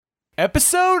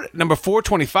episode number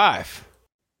 425.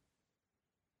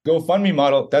 GoFundMe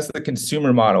model, that's the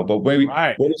consumer model. But where we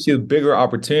see the bigger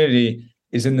opportunity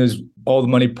is in all the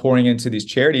money pouring into these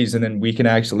charities, and then we can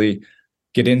actually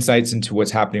get insights into what's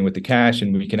happening with the cash,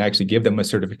 and we can actually give them a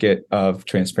certificate of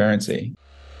transparency.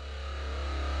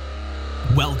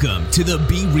 Welcome to the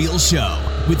Be Real Show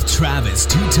with Travis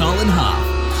Too Tall and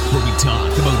Huff, where we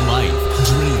talk about life,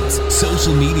 dreams,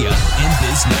 social media, and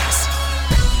business.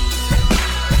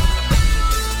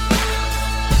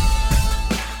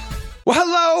 Well,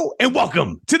 hello and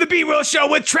welcome to the Be Real Show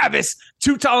with Travis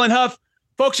Too Tall and Huff.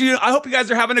 Folks, I hope you guys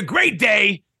are having a great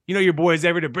day. You know your boy is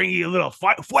ever to bring you a little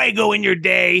fuego in your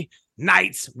day,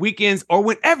 nights, weekends, or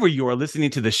whenever you are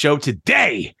listening to the show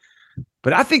today.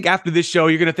 But I think after this show,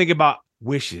 you're going to think about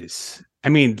wishes. I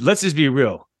mean, let's just be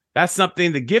real. That's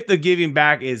something, the gift of giving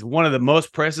back is one of the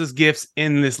most precious gifts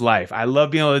in this life. I love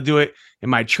being able to do it in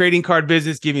my trading card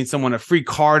business, giving someone a free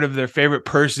card of their favorite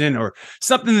person or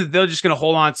something that they're just going to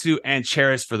hold on to and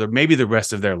cherish for maybe the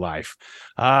rest of their life.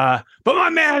 But my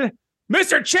man,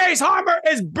 Mr. Chase Harmer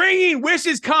is bringing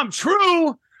wishes come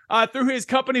true through his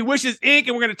company, Wishes Inc.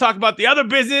 And we're going to talk about the other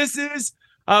businesses.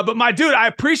 But my dude, I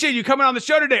appreciate you coming on the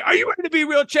show today. Are you ready to be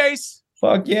real, Chase?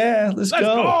 Fuck yeah, let's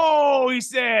go. He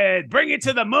said, bring it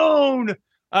to the moon.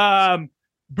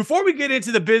 Before we get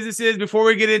into the businesses, before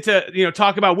we get into,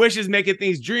 talk about wishes, making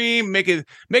things dream, making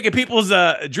people's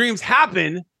dreams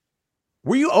happen.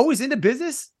 Were you always into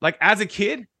business? Like as a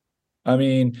kid? I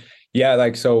mean,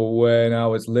 yeah, so when I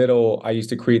was little, I used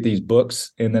to create these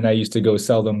books, and then I used to go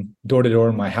sell them door to door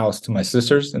in my house to my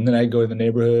sisters, and then I'd go to the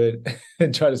neighborhood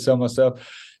and try to sell my stuff.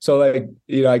 So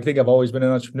I think I've always been an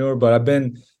entrepreneur, but I've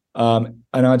been an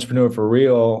entrepreneur for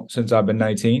real since I've been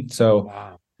 19. So,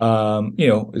 wow.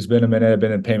 It's been a minute. I've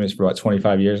been in payments for about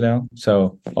 25 years now.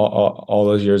 So all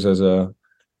those years as a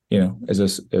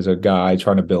guy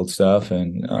trying to build stuff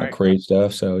and create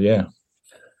stuff. So yeah.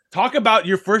 Talk about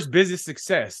your first business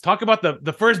success. Talk about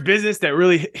the first business that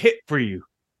really hit for you.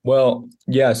 Well,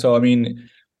 yeah. So, I mean,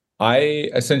 I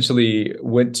essentially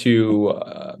went to,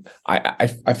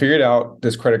 I figured out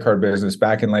this credit card business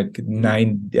back in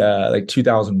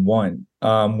 2001,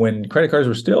 when credit cards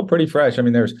were still pretty fresh. I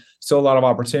mean, there's still a lot of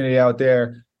opportunity out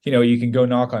there. You can go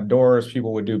knock on doors.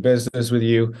 People would do business with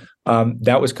you.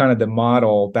 That was kind of the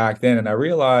model back then. And I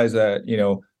realized that,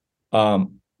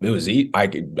 it was I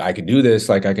could do this.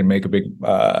 Like I can make a big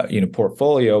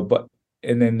portfolio,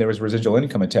 and then there was residual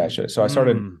income attached to it. So I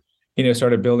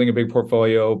started building a big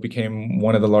portfolio, became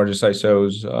one of the largest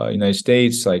ISOs United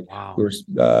States. Wow. We were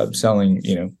selling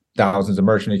thousands of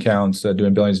merchant accounts,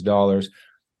 doing billions of dollars.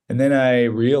 And then I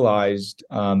realized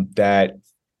that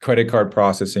credit card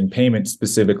processing, payments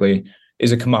specifically,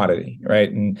 is a commodity,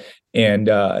 right? And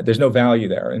there's no value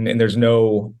there, and there's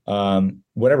no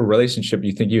whatever relationship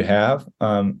you think you have,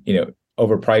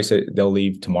 overprice it, they'll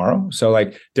leave tomorrow. So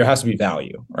there has to be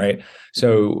value, right?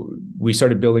 So we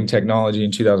started building technology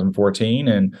in 2014,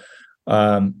 and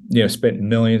spent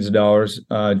millions of dollars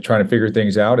trying to figure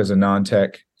things out as a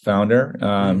non-tech founder.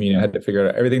 Had to figure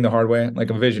out everything the hard way, like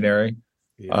a visionary,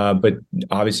 but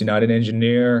obviously not an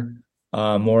engineer.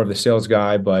 More of the sales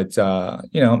guy, but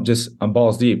I'm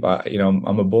balls deep.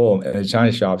 I'm a bull in a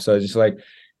China shop. So it's just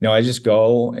I just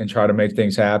go and try to make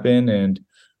things happen, and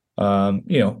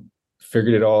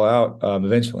figured it all out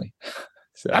eventually.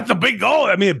 So that's a big goal.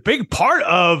 I mean, a big part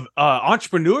of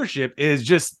entrepreneurship is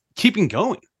just keeping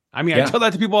going. I mean, I tell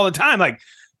that to people all the time.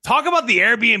 Talk about the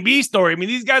Airbnb story. I mean,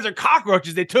 these guys are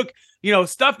cockroaches. They took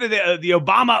stuff that the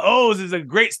Obama owes is a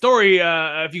great story.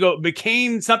 If you go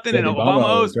McCain something and Obama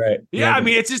owes, right? Yeah, I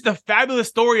mean, it's just a fabulous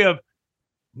story of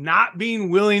not being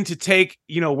willing to take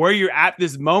where you're at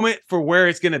this moment for where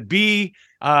it's going to be.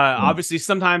 Obviously,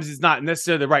 sometimes it's not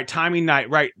necessarily the right timing.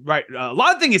 Right. A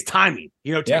lot of things is timing.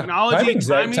 Technology.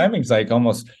 Timing's like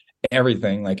almost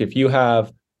everything. If you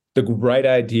have the right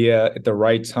idea at the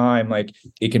right time,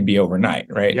 it can be overnight,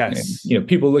 right? Yes. And,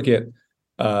 people look at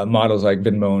models like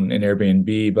Venmo and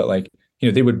Airbnb, but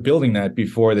they were building that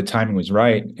before the timing was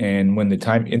right. And when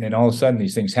and then all of a sudden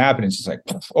these things happen, it's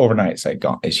just overnight. It's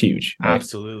gone. It's huge. Right?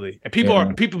 Absolutely. And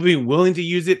people being willing to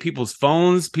use it, people's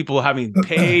phones, people having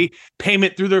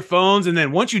payment through their phones. And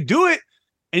then once you do it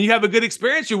and you have a good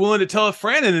experience, you're willing to tell a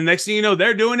friend. And the next thing you know,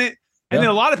 they're doing it. And then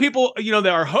a lot of people, that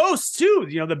are hosts too.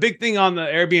 The big thing on the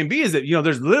Airbnb is that,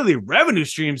 there's literally revenue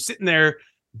streams sitting there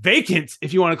vacant,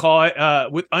 if you want to call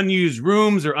it, with unused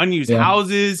rooms or unused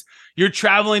houses. You're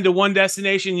traveling to one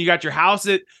destination, you got your house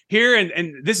here,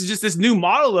 and this is just this new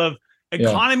model of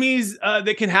economies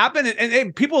that can happen,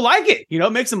 and people like it.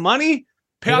 Make some money,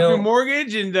 pay off your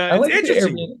mortgage, and it's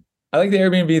interesting. I like the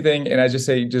Airbnb thing, and I just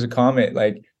say, just a comment,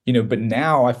 but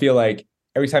now I feel like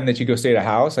every time that you go stay at a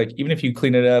house, like even if you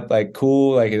clean it up, like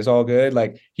cool, like it's all good,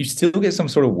 like you still get some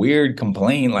sort of weird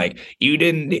complaint, like you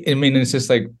didn't. I mean, it's just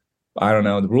like, I don't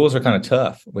know. The rules are kind of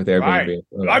tough with Airbnb.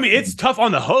 Right. I mean, it's tough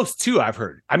on the host too, I've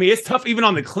heard. I mean, it's tough even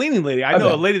on the cleaning lady. I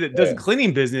know a lady that does a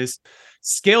cleaning business,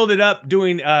 scaled it up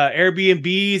doing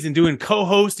Airbnbs and doing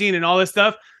co-hosting and all this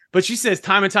stuff. But she says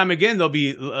time and time again, there'll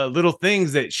be little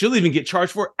things that she'll even get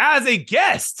charged for as a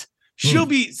guest. She'll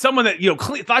be someone that,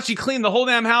 thought she cleaned the whole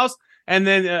damn house, and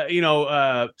then,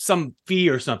 some fee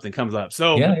or something comes up.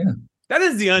 So that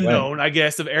is the unknown, I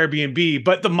guess, of Airbnb.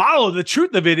 But the model, the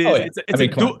truth of it is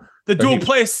the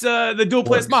dual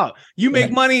place model. You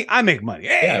make money, I make money.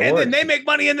 Hey, and then they make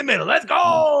money in the middle. Let's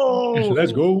go.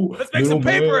 Let's go. Let's make some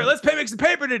paper. Let's make some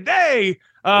paper today.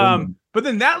 But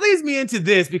then that leads me into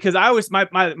this, because I always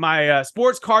my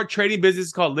sports card trading business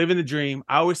is called Living the Dream.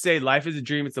 I always say life is a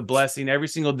dream. It's a blessing every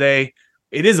single day.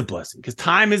 It is a blessing because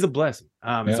time is a blessing.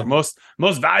 It's the most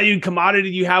valued commodity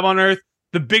you have on earth.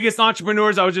 The biggest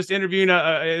entrepreneurs. I was just interviewing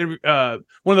one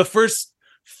of the first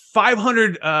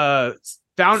 500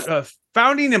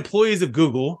 founding employees of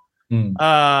Google,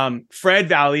 Fred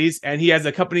Valleys, and he has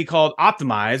a company called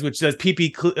Optimize, which does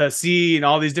PPC and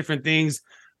all these different things.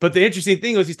 But the interesting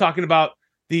thing was he's talking about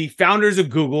the founders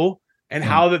of Google and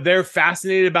how that they're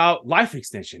fascinated about life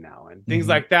extension now and things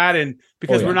like that. And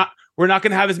because we're not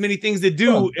going to have as many things to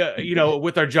do,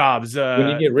 with our jobs. When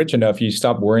you get rich enough, you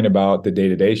stop worrying about the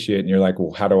day-to-day shit, and you're like,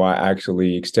 well, how do I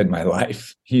actually extend my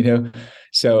life?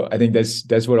 So I think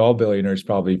that's what all billionaires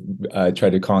probably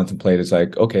try to contemplate. Is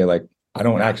like, okay, like I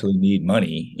don't actually need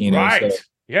money, Right. So,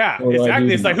 yeah,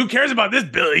 exactly. It's like, who cares about this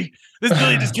Billy? This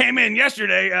Billy just came in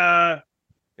yesterday.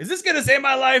 Is this going to save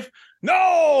my life?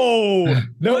 No.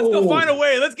 Let's go find a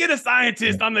way. Let's get a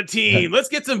scientist on the team. Let's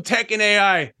get some tech and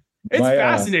AI. It's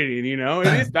fascinating, It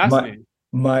is fascinating.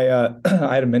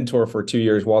 I had a mentor for 2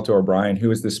 years, Walter O'Brien, who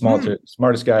was the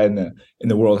smartest guy in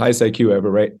the world, highest IQ ever,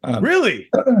 right? Really?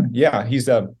 Yeah, he's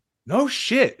no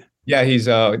shit. Yeah, he's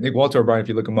Walter O'Brien, if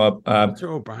you look him up.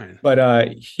 Walter O'Brien. But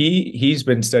he's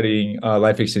been studying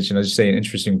life extension. I was just saying, an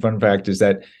interesting fun fact is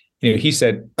that he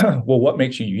said, well, what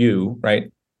makes you,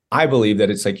 right? I believe that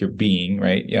it's like your being,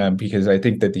 right? Yeah, because I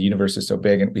think that the universe is so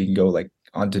big and we can go like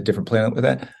onto a different planet with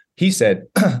that. He said,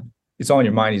 it's all in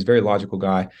your mind. He's a very logical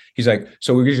guy. He's like,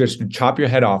 so we're just chop your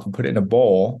head off and put it in a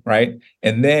bowl, right?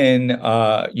 And then,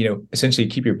 essentially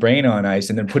keep your brain on ice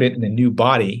and then put it in a new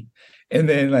body. And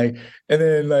then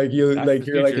you're like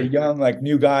a young, like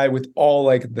new guy with all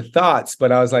like the thoughts.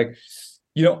 But I was like,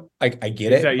 I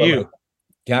get it. Is that you?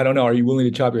 I don't know. Are you willing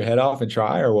to chop your head off and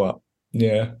try or what?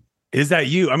 Yeah. Is that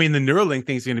you? I mean, the Neuralink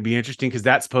thing is going to be interesting because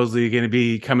that's supposedly going to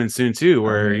be coming soon too,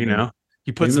 where,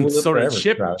 you put some sort of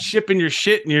chip in your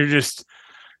shit and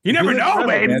you never know,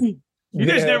 baby. You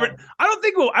just never,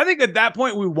 I think at that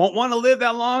point we won't want to live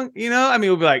that long. I mean,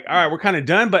 we'll be like, all right, we're kind of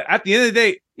done. But at the end of the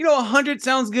day, 100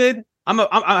 sounds good.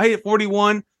 I hit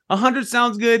 41. 100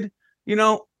 sounds good.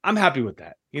 I'm happy with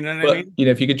that. You know what I mean?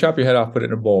 If you could chop your head off, put it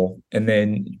in a bowl, and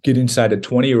then get inside a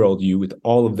 20-year-old you with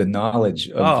all of the knowledge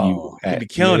of you. You'd be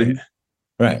killing it.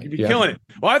 Right. You'd be killing it.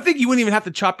 Well, I think you wouldn't even have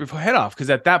to chop your head off because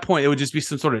at that point, it would just be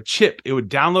some sort of chip. It would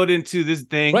download into this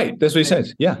thing. Right. That's what he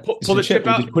says. Yeah. Pull the chip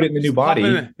out. Just put it in the new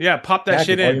body. Pop that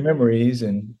shit in. All your memories.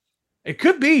 And it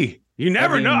could be. You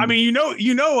never know. I mean,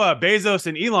 Bezos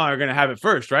and Elon are going to have it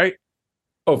first, right?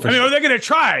 Oh, for sure. Or they're going to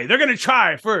try. They're going to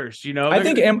try first, I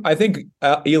think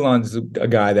Elon's a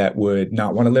guy that would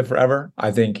not want to live forever.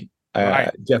 I think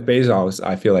Jeff Bezos,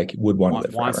 I feel like would want to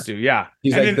live forever. Wants to, yeah.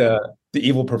 He's the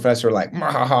evil professor, like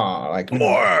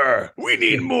more. We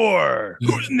need more.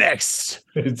 Who's next?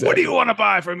 Exactly. What do you want to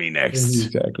buy from me next?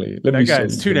 Exactly. That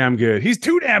guy's too damn good. He's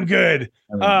too damn good.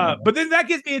 But then that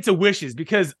gets me into wishes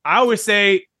because I always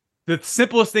say the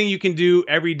simplest thing you can do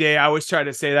every day. I always try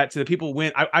to say that to the people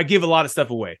when I give a lot of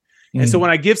stuff away. And so when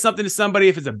I give something to somebody,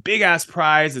 if it's a big ass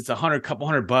prize, it's couple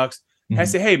hundred bucks. I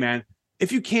say, hey man,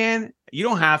 if you can, you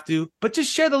don't have to, but just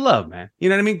share the love, man. You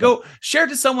know what I mean? Go share it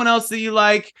to someone else that you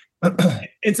like.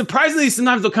 And surprisingly,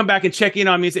 sometimes they'll come back and check in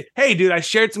on me and say, hey dude, I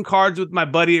shared some cards with my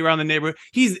buddy around the neighborhood.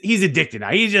 He's addicted now.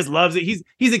 He just loves it.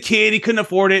 He's a kid. He couldn't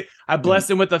afford it. I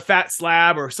blessed him with a fat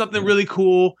slab or something really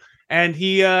cool. And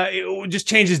it would just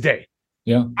change his day.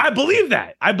 Yeah. I believe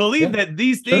that. I believe that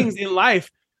these things in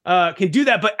life can do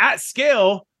that, but at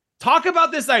scale. Talk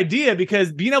about this idea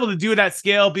because being able to do it at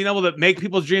scale, being able to make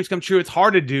people's dreams come true, it's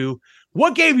hard to do.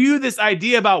 What gave you this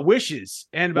idea about wishes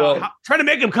and about trying to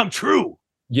make them come true?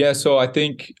 Yeah, so I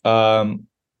think,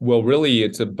 really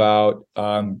it's about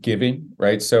giving,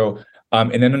 right? So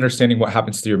and then understanding what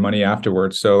happens to your money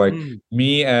afterwards. So like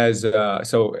me as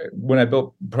so when I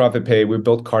built Profit Pay, we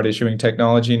built card issuing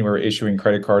technology, and we were issuing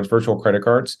credit cards, virtual credit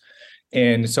cards.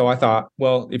 And so I thought,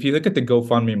 well, if you look at the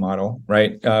GoFundMe model,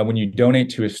 right, when you donate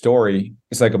to a story,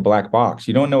 it's like a black box.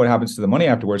 You don't know what happens to the money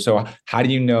afterwards. So how do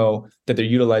you know that they're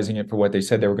utilizing it for what they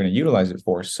said they were going to utilize it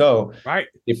for? So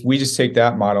if we just take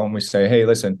that model and we say, hey,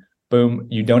 listen, boom,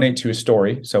 you donate to a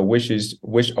story. So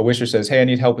a wisher says, hey, I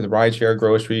need help with rideshare,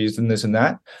 groceries, and this and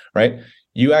that, right?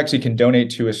 You actually can donate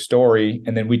to a story,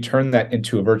 and then we turn that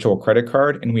into a virtual credit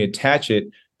card, and we attach it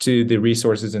to the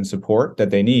resources and support that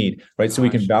they need, right? So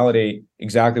we can validate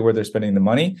exactly where they're spending the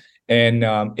money, and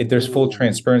there's full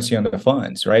transparency on the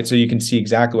funds, right? So you can see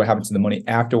exactly what happens to the money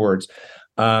afterwards.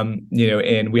 And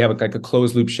we have like a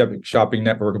closed loop shopping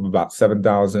network of about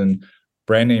 7,000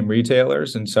 brand name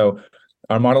retailers, and so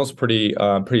our model is pretty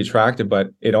attractive, but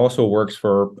it also works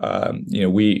for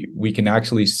we can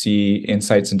actually see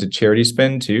insights into charity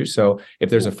spend too. So if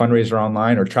there's a fundraiser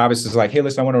online, or Travis is like, hey,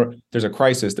 listen, there's a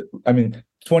crisis. I mean,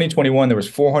 2021 there was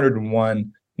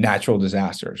 401 natural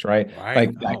disasters, right?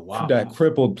 Like that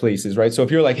crippled places, right? So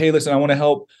if you're like, hey, listen, I want to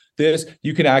help this,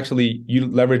 you can actually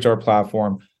leverage our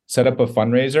platform, set up a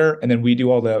fundraiser, and then we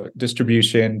do all the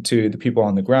distribution to the people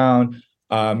on the ground.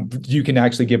 You can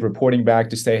actually give reporting back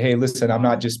to say, hey, listen, I'm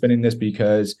not just spending this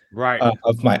because I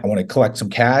want to collect some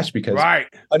cash, because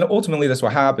and ultimately that's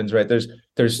what happens, right?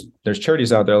 There's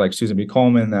charities out there like Susan B.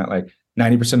 Komen that like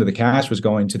 90% of the cash was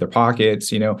going to their pockets.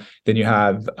 Then you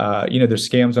have there's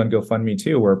scams on GoFundMe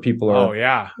too, where people are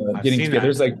getting together.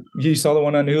 There's like, you saw the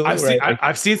one on Hulu,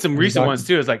 I've seen some recent ones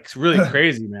too. It's like really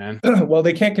crazy, man. Well,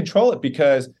 they can't control it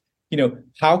because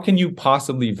how can you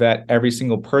possibly vet every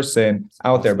single person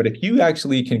out there? But if you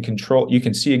actually can control, you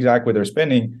can see exactly what they're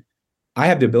spending. I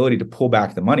have the ability to pull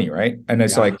back the money, right? And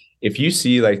it's like, if you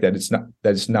see like that,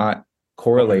 it's not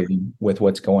correlating with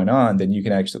what's going on, then you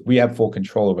can we have full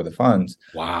control over the funds.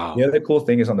 Wow. The other cool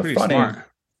thing is on the front end,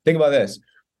 think about this.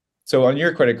 So on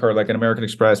your credit card, like an American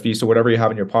Express, Visa, whatever you have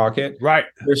in your pocket,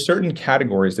 there's certain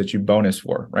categories that you bonus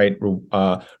for, right?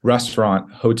 Restaurant,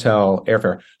 hotel,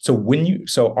 airfare. So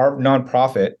our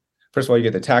nonprofit, first of all, you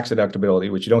get the tax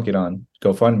deductibility, which you don't get on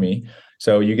GoFundMe.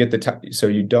 So you get so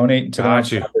you donate to the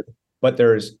nonprofit, but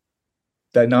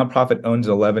that nonprofit owns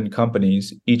 11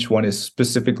 companies. Each one is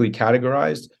specifically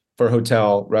categorized for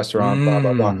hotel, restaurant, blah,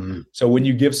 blah, blah. So when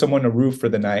you give someone a roof for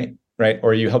the night, right,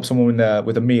 or you help someone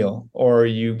with a meal, or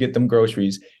you get them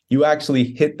groceries, you actually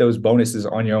hit those bonuses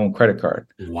on your own credit card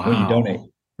when you donate,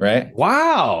 right?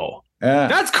 Wow.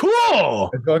 That's cool.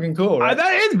 It's fucking cool, right?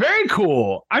 That is very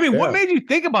cool. I mean, what made you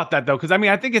think about that though? Because I mean,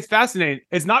 I think it's fascinating.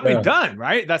 It's not been done,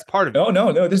 right? That's part of it.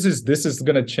 No. This is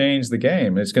going to change the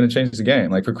game. It's going to change the game.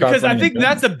 Like for crowdfunding, because I think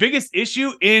that's the biggest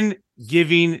issue in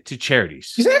giving to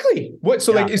charities. Exactly.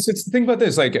 Like it's think about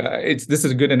this. Like this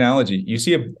is a good analogy. You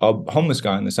see a homeless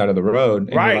guy on the side of the road,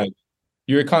 and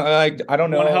you're kind of like, I don't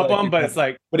know, want to help him, but it's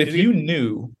like, but if you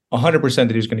knew 100%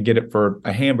 that he was going to get it for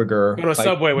a hamburger, go to a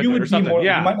Subway with it or something.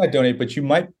 You might not donate, but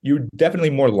you're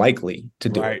definitely more likely to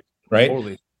do it. Right.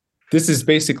 Totally. This is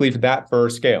basically for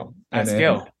scale.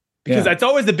 Because that's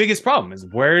always the biggest problem is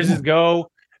where does it go?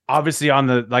 Obviously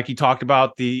on like you talked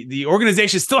about, the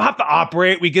organizations still have to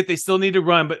operate. They still need to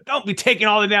run, but don't be taking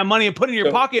all the damn money and putting it in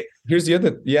your pocket. Here's the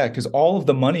other, because all of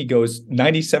the money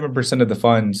 97% of the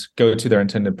funds go to their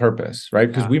intended purpose, right?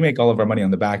 Because we make all of our money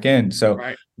on the back end. So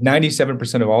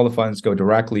 97% of all the funds go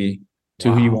directly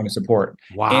to who you want to support.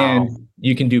 Wow. And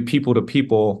you can do people to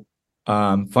people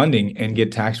funding and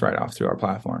get tax write-off through our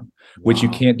platform, which you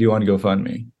can't do on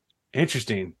GoFundMe.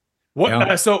 Interesting.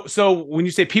 What so when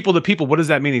you say people to people, what does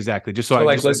that mean exactly? Just so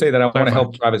let's say that I want to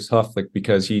help Travis Huff, like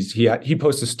because he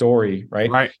posts a story,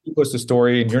 right? He posts a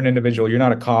story, and you're an individual, you're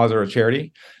not a cause or a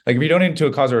charity. Like if you donate to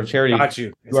a cause or a charity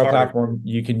through our platform,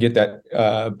 you can get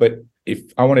that. But if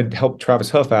I want to help Travis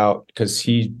Huff out because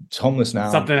he's homeless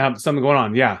now, something going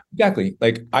on, exactly.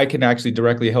 Like I can actually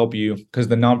directly help you because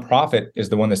the nonprofit is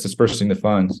the one that's dispersing the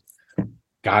funds.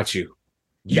 Got you.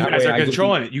 You guys are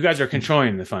controlling it. You guys are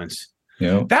controlling the funds.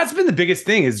 That's been the biggest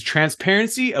thing is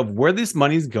transparency of where this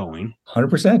money's going.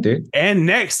 100%, dude. And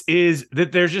next is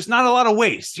that there's just not a lot of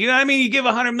waste. You know what I mean? You give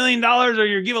 $100 million or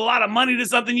you give a lot of money to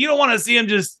something. You don't want to see him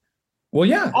just all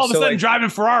of a sudden driving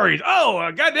Ferraris.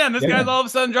 Oh, goddamn, this guy's all of a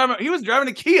sudden driving. He was driving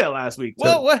a Kia last week.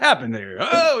 Well, what happened there?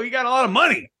 Oh, he got a lot of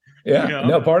money. Yeah.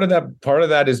 No, part of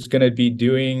that is going to be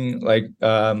doing like,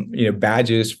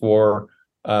 badges for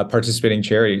participating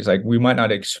charities. Like we might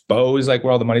not expose like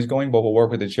where all the money's going, but we'll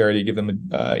work with the charity, give them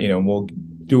we'll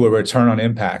do a return on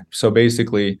impact. So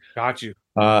basically, got you.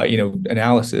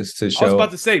 Analysis to show. I was about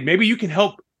to say maybe you can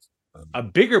help. A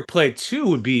bigger play too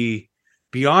would be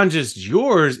beyond just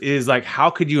yours is like, how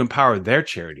could you empower their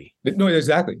charity? No,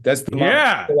 exactly. That's the model.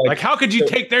 Yeah. So like, how could you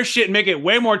take their shit and make it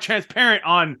way more transparent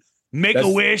on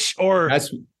Make-A-Wish or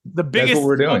the biggest what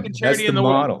we're doing. charity that's the in the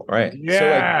model, world? right?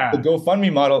 Yeah. So like the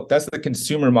GoFundMe model, that's the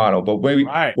consumer model. But where we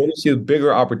see the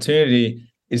bigger opportunity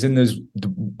is in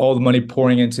all the money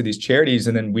pouring into these charities,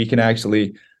 and then we can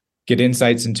actually get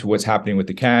insights into what's happening with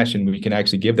the cash, and we can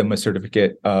actually give them a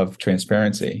certificate of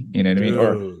transparency, you know what I mean?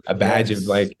 Or a badge of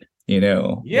like, Yeah,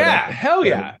 whatever. Hell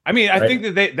yeah. I mean, I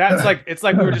think that's like, it's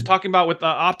like we were just talking about with the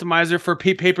optimizer for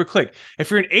pay-per-click. If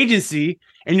you're an agency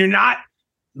and you're not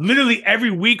literally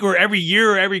every week or every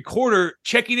year or every quarter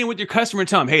checking in with your customer and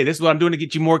telling them, hey, this is what I'm doing to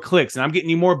get you more clicks, and I'm getting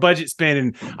you more budget spend,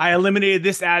 and I eliminated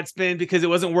this ad spend because it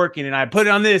wasn't working, and I put it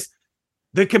on this.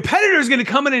 The competitor is going to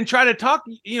come in and try to talk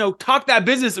that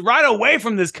business right away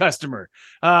from this customer.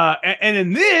 And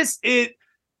in this, it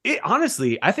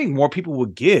honestly, I think more people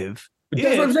would give.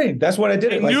 That's what I'm saying. That's what I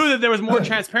did. I knew that there was more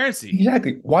transparency.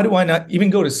 Exactly. Why do I not even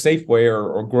go to Safeway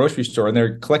or grocery store and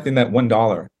they're collecting that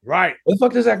 $1? Right. Where the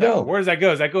fuck does that go? Where does that go?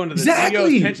 Does that go into the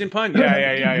CEO's pension fund?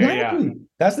 Yeah.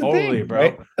 That's the thing, bro.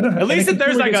 Right? At least if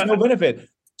there's like no benefit.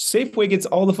 Safeway gets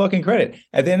all the fucking credit.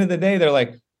 At the end of the day, they're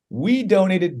like, we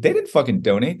donated. They didn't fucking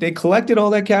donate. They collected all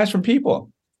that cash from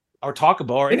people. Or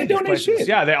Talkable or any donate shit.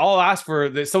 Yeah, they all ask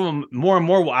for some of them more and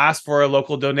more will ask for a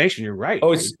local donation. You're right.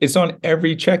 Oh, it's on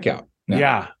every checkout now.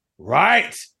 Yeah,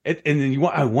 right. And then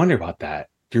I wonder about that.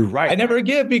 You're right. I never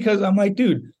give because I'm like,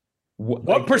 dude,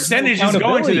 what percentage is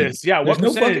going to this? Yeah, what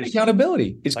There's percentage? No fucking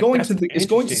accountability. It's going to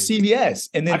CVS,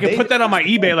 and then I can put that on my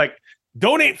eBay. Like,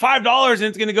 donate $5 and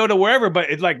it's going to go to wherever. But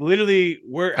it's like literally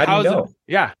where. How do you know?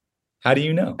 Yeah. How do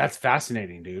you know? That's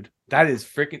fascinating, dude. That is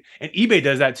freaking. And eBay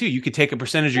does that too. You could take a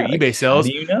percentage of your eBay sales.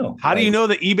 How do you know? How do you know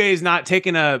that eBay is not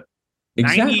taking a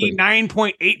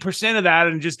 99.8% of that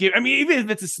and just give? I mean, even if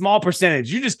it's a small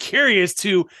percentage, you're just curious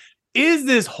to. Is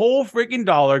this whole freaking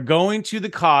dollar going to the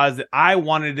cause that I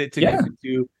wanted it to go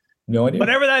to? No idea.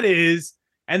 Whatever that is,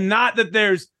 and not that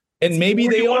there's and maybe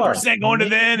they are 41% going to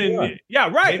them, and yeah,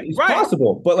 right, it's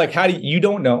possible. But like, how do you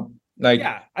don't know? Like,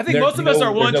 yeah, I think most of us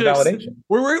are willing to.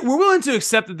 We're willing to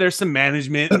accept that there's some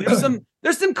management, and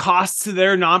there's some costs to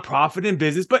their nonprofit and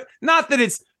business, but not that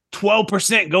it's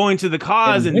 12% going to the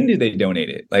cause. And when do they donate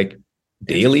it? Like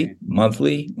daily,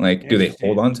 monthly? Like, do they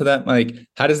hold on to that? Like,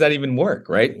 how does that even work?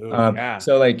 Right. Ooh,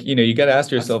 So like, you got to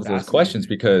ask yourself those questions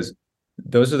because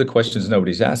those are the questions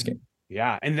nobody's asking.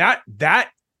 Yeah. And that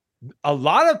a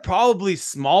lot of probably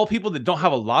small people that don't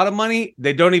have a lot of money,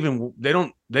 they don't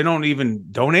even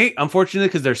donate, unfortunately,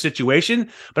 because their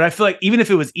situation. But I feel like even if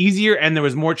it was easier and there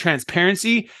was more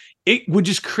transparency, it would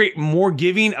just create more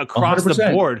giving across 100%.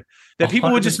 The board. That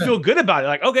people would just feel good about it.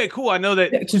 Like, okay, cool. I know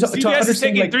that CVS is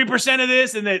taking 3% of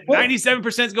this and that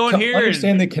 97% is going here.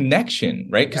 Understand the connection,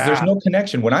 right? Because there's no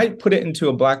connection. When I put it into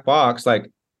a black box, like,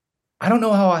 I don't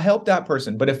know how I help that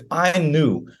person. But if I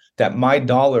knew that my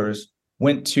dollars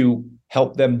went to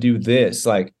help them do this,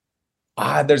 like,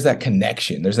 there's that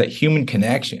connection. There's that human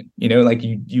connection. Like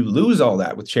you lose all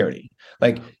that with charity.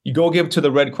 Like you go give to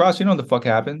the Red Cross, you know what the fuck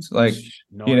happens? Like,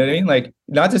 what I mean? Like,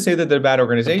 not to say that they're a bad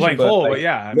organization, but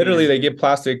yeah, literally they give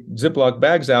plastic Ziploc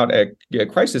bags out at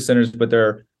crisis centers, but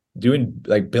they're doing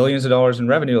like billions of dollars in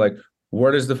revenue. Like,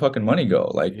 where does the fucking money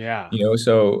go? Like,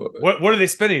 so what are they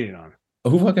spending it on?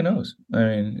 Who fucking knows? I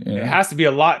mean, it has to be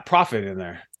a lot profit in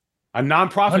there. A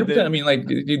nonprofit. I mean, like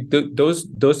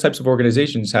those types of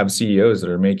organizations have CEOs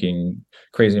that are making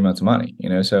crazy amounts of money,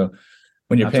 so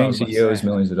when you're paying CEOs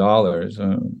millions of dollars,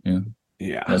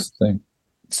 that's the thing.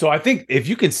 So I think if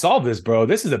you can solve this, bro,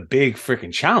 this is a big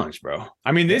freaking challenge, bro.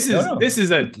 I mean, this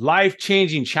is a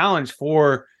life-changing challenge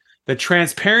for the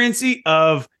transparency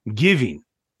of giving.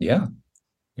 Yeah.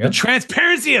 The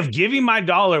transparency of giving my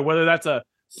dollar, whether that's a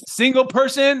single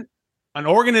person, an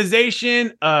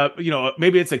organization,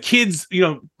 maybe it's a kids,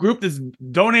 group that's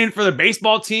donating for their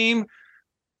baseball team.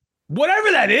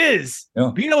 Whatever that is,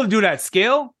 being able to do it at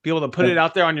scale, be able to put it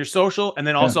out there on your social, and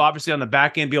then also obviously on the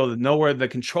back end, be able to know where the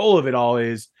control of it all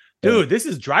is. Dude, this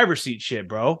is driver's seat shit,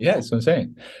 bro. Yeah, that's what I'm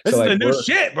saying. This is the new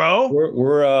shit, bro.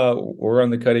 We're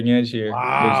on the cutting edge here.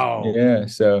 Wow. Yeah,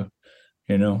 so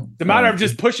it's a matter of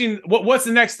just pushing. What's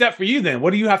the next step for you then?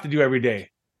 What do you have to do every day?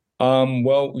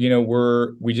 Well,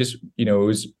 we just it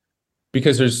was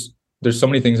because there's so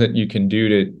many things that you can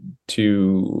do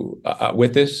to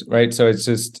with this, right? So it's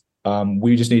just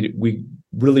we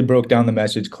really broke down the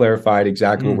message, clarified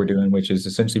exactly what we're doing, which is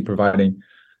essentially providing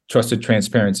trusted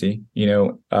transparency,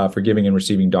 for giving and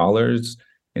receiving dollars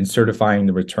and certifying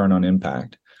the return on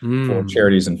impact for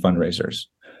charities and fundraisers.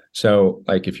 So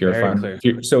like if you're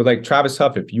like Travis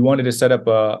Huff, if you wanted to set up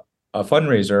a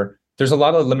fundraiser there's a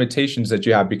lot of limitations that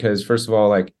you have because first of all,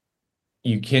 like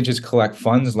you can't just collect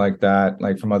funds like that,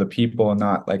 like from other people and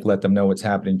not like let them know what's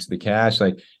happening to the cash.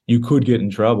 Like you could get in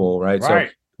trouble, right? Right.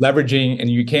 So leveraging, and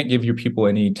you can't give your people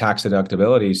any tax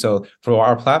deductibility. So for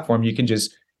our platform, you can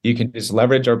just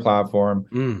leverage our platform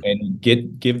and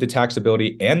give the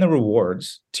taxability and the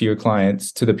rewards to your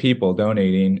clients, to the people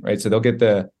donating, right? So they'll get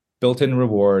the built-in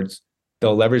rewards.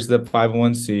 They'll leverage the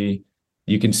 501c.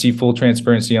 You can see full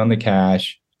transparency on the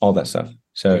cash, all that stuff.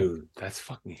 So, dude, that's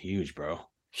fucking huge, bro.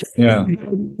 Yeah.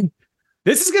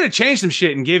 This is going to change some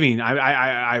shit in giving.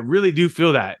 I really do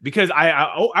feel that, because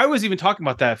I was even talking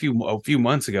about that a few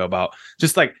months ago about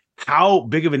just like how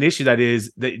big of an issue that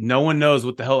is, that no one knows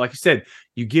what the hell, like you said,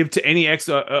 you give to any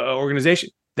organization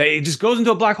that it just goes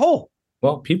into a black hole.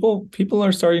 Well, people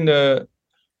are starting to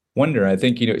wonder. I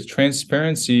think,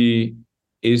 transparency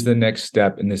is the next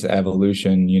step in this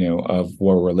evolution, of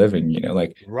where we're living,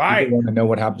 like right. People want to know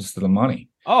what happens to the money.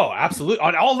 Oh, absolutely.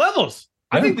 On all levels.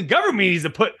 Yeah. I think the government needs to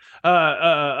put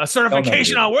a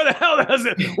certification on where the hell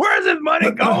where's this money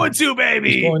going to,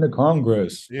 baby? It's going to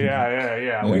Congress.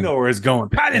 Yeah. We know where it's going.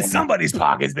 Pat in somebody's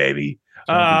pockets, baby.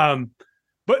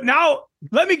 But now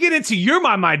let me get into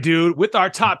my dude, with our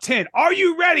top 10. Are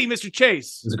you ready, Mr.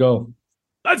 Chase? Let's go.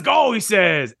 Let's go, he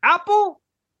says. Apple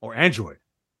or Android?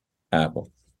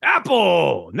 Apple.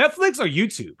 Netflix or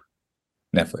YouTube?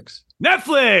 Netflix.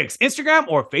 Instagram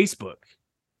or Facebook?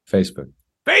 Facebook.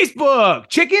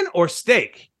 Chicken or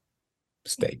steak?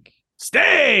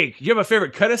 Steak. You have a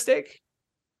favorite cut of steak?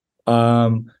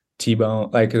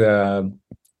 T-bone, like yeah.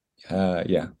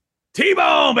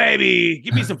 T-bone, baby.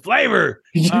 Give me some flavor.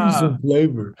 Give me some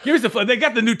flavor. They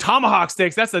got the new tomahawk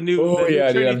steaks. That's the new. Oh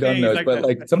yeah, dude, I've done those. Like but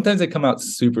like sometimes they come out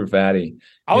super fatty.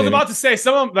 I was about to say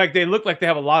some of them, like they look like they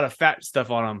have a lot of fat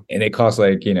stuff on them. And they cost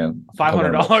like $500,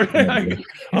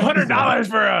 $100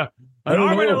 for an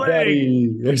arm and a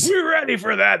leg. We're ready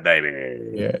for that, baby.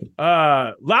 Yeah.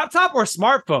 Laptop or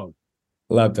smartphone?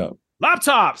 Laptops.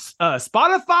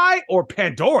 Spotify or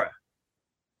Pandora?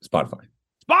 Spotify.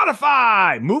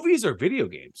 Movies or video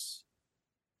games?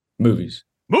 Movies.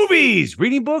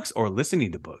 Reading books or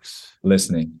listening to books?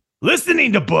 Listening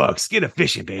to books. Get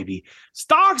efficient, baby.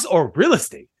 Stocks or real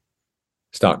estate?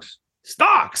 Stocks.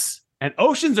 And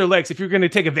oceans or lakes? If you're going to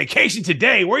take a vacation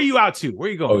today, where are you out to? Where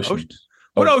are you going? Oceans.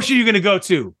 What ocean are you going to go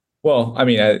to? Well, I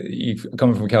mean,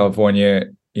 coming from California,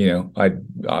 I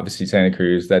obviously Santa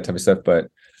Cruz, that type of stuff, but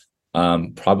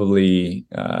probably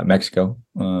Mexico.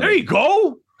 There you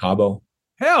go. Cabo.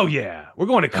 Hell yeah. We're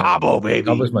going to Cabo, baby.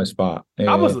 Cabo's my spot. Yeah,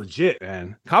 Cabo's legit,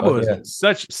 man. Cabo is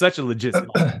such a legit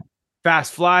spot.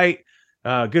 Fast flight,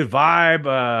 good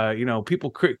vibe.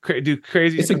 People do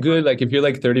crazy. It's a good, like, if you're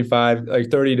like 35, like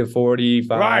 30 to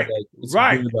 45. Right. Like, it's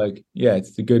right. Good, like, yeah,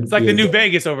 it's a good. It's like the new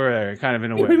Vegas over there, kind of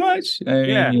in a way. Pretty much.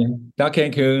 I mean, not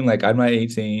Cancun. Like, I'm not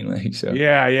 18. Like, so.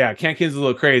 Yeah. Cancun's a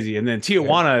little crazy. And then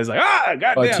Tijuana is like,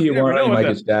 goddamn. Tijuana, you might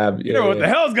get stabbed. You know what the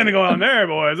hell's going to go on there,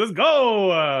 boys? Let's go.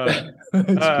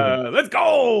 Let's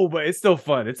go. But it's still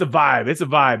fun. It's a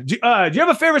vibe. Do you have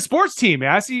a favorite sports team,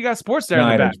 man? I see you got sports there.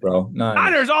 Niners, in the back. Bro.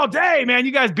 Niners all day, man.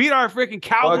 You guys beat our freaking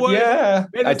Cowboys. Yeah.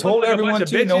 I told everyone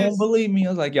too. No one believed me. I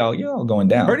was like, y'all going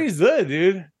down. Purdy's good,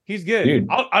 dude. He's good. Dude.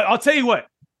 I'll tell you what.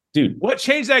 Dude. What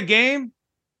changed that game?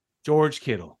 George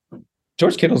Kittle.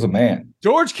 George Kittle's a man.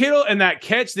 George Kittle and that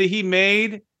catch that he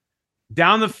made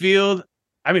down the field.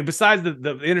 I mean, besides the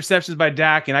interceptions by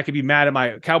Dak, and I could be mad at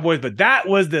my Cowboys, but that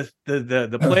was the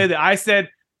play that I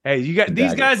said, hey,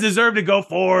 these guys deserve to go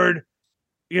forward.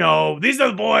 These are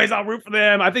the boys. I'll root for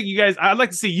them. I think I'd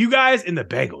like to see you guys in the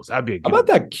Bengals. That'd be a good How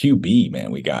about that QB, man,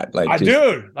 we got?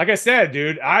 Dude, like I said,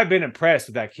 dude, I've been impressed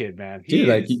with that kid, man.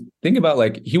 Think about,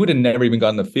 like, he would have never even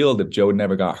gotten the field if Joe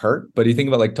never got hurt. But you think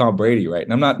about, like, Tom Brady, right?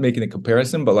 And I'm not making a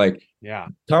comparison, but, like,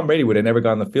 Tom Brady would have never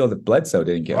gotten the field if Bledsoe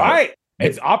didn't get hurt.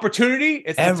 It's opportunity,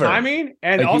 it's the timing,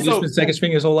 and also he's just been second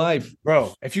string his whole life,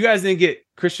 bro. If you guys didn't get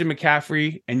Christian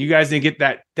McCaffrey and you guys didn't get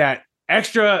that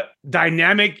extra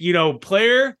dynamic,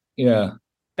 player,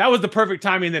 that was the perfect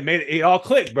timing that made it all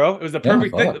click, bro. It was the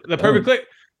perfect click.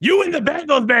 You and the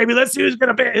Bengals, baby. Let's see who's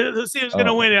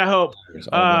gonna win. I hope.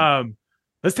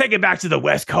 Let's take it back to the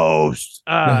West Coast.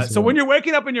 So when you're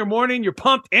waking up in your morning, you're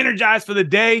pumped, energized for the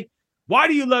day. Why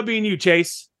do you love being you,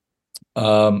 Chase?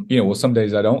 Well, some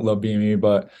days I don't love being me,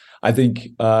 but I think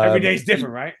every day's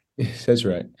different, right? That's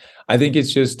right. I think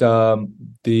it's just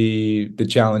the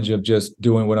challenge of just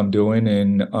doing what I'm doing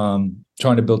and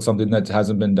trying to build something that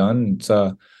hasn't been done. It's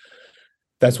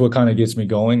that's what kind of gets me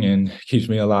going and keeps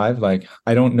me alive. Like,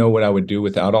 I don't know what I would do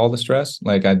without all the stress.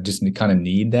 Like, I just kind of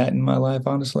need that in my life,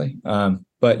 honestly.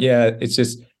 But yeah, it's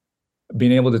just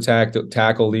being able to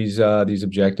tackle these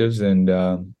objectives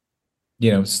and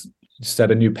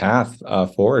set a new path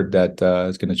forward that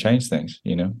is going to change things.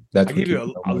 That's I give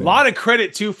you a lot of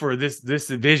credit too for this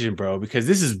vision, bro, because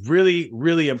this is really,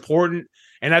 really important.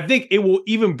 And I think it will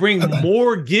even bring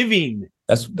more giving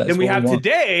than we have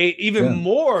today, even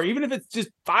more, even if it's just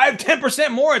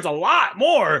 5-10% more, it's a lot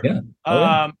more.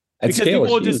 Yeah. Because people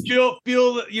will just feel,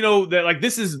 that like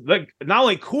this is like not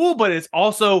only cool, but it's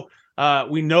also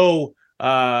we know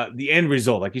the end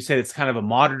result. Like you said, it's kind of a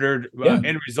monitored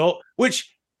end result,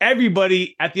 which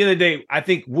everybody at the end of the day, I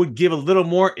think would give a little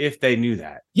more if they knew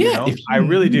that. Yeah, I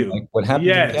really do. Like what happened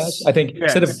in cash? I think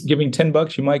instead of giving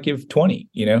 $10, you might give 20.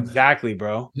 Exactly,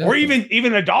 bro. Exactly. Or even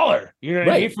 $1. You know what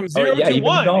I mean? From 0 to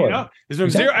 1. From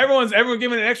zero, everyone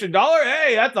giving an extra $1.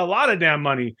 Hey, that's a lot of damn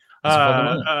money.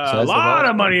 A lot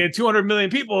of money, and 200 million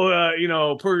people,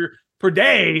 per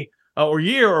day or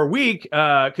year or week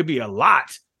could be a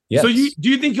lot. Yes. So do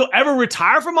you think you'll ever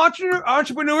retire from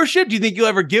entrepreneurship? Do you think you'll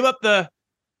ever give up the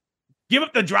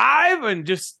drive and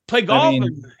just play golf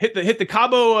and hit the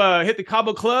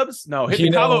Cabo clubs? No, hit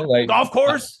the Cabo golf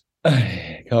course.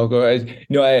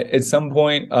 At some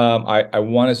point, I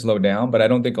want to slow down, but I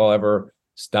don't think I'll ever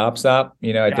stop. I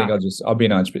think I'll be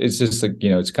an entrepreneur. It's just like,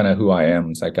 it's kind of who I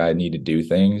am. It's like, I need to do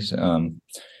things, but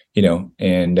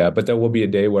there will be a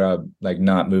day where I'm like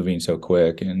not moving so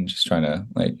quick and just trying to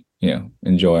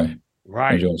enjoy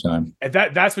time. And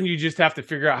that's when you just have to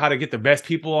figure out how to get the best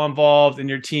people involved in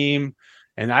your team.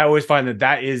 And I always find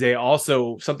that is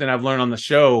also something I've learned on the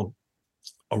show,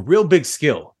 a real big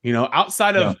skill,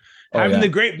 outside of having the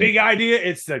great big idea.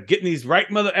 It's getting these right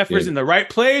mother effers in the right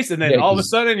place. And then all of a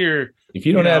sudden if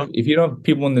you don't have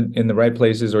people in the right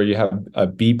places, or you have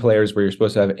B players where you're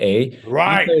supposed to have A, B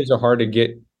players are hard to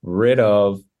get rid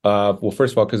of. Well,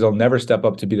 first of all, because they'll never step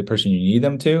up to be the person you need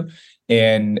them to.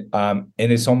 And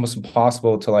it's almost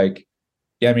impossible to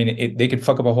they could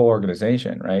fuck up a whole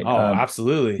organization, right? Oh,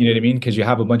 absolutely. You know what I mean? Because you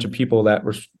have a bunch of people that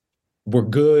were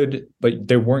good, but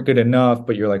they weren't good enough,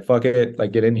 but you're like, fuck it,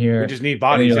 like get in here. We just need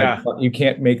bodies. You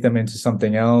can't make them into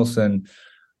something else. And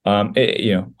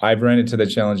I've run into the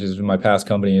challenges in my past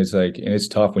company. It's like, and it's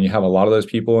tough when you have a lot of those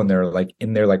people and they're like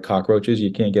in there like cockroaches.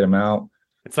 You can't get them out.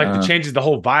 It's like it changes the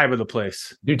whole vibe of the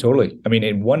place. Dude, totally. I mean,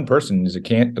 and one person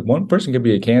could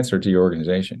be a cancer to your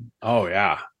organization. Oh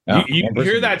yeah. You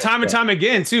hear that time and time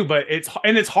again too, but it's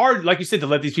hard, like you said, to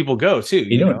let these people go too.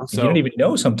 You don't even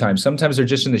know sometimes. Sometimes they're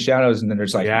just in the shadows, and then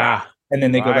there's like, and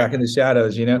then they go back in the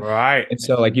shadows, Right. And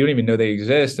so like you don't even know they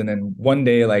exist, and then one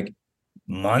day, like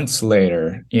months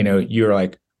later, you're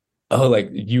like, oh,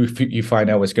 like you find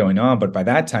out what's going on, but by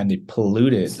that time they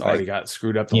polluted. It's already got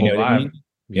screwed up the whole vibe. I mean?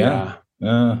 Yeah.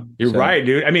 You're right,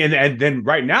 dude. I mean, and then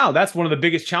right now, that's one of the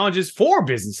biggest challenges for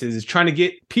businesses is trying to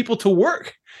get people to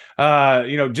work.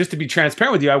 Just to be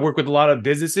transparent with you, I work with a lot of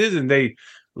businesses and a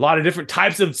lot of different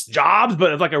types of jobs,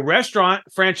 but like a restaurant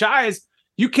franchise,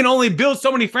 you can only build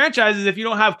so many franchises if you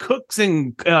don't have cooks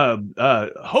and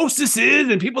hostesses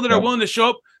and people that are willing to show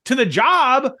up to the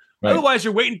job. Right. Otherwise,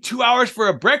 you're waiting 2 hours for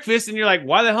a breakfast and you're like,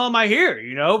 why the hell am I here?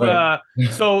 Right.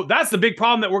 So that's the big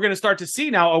problem that we're going to start to see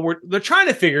now. They're trying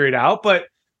to figure it out, but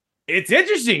it's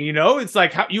interesting. It's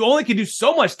like how you only can do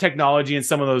so much technology in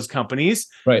some of those companies.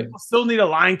 Right. You still need a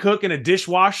line cook and a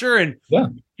dishwasher. And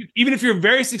even if you're a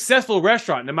very successful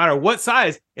restaurant, no matter what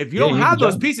size, if you don't have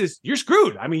those pieces, you're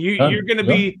screwed. I mean, you're going to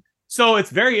be. So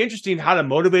it's very interesting how to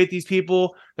motivate these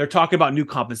people. They're talking about new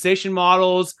compensation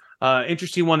models.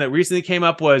 Interesting one that recently came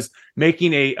up was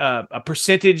making a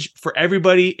percentage for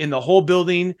everybody in the whole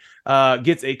building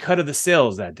gets a cut of the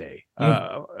sales that day.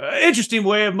 Interesting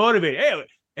way of motivating. Hey,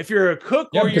 if you're a cook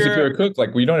if you're a cook,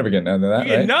 like we don't ever get none of that.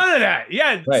 You get none of that.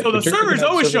 Yeah. Right. So the servers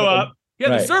always show up.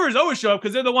 Yeah, the servers always show up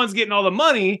because they're the ones getting all the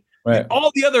money. Right.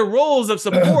 All the other roles of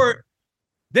support.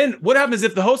 Then what happens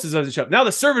if the hostess doesn't show up? Now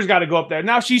the server's got to go up there.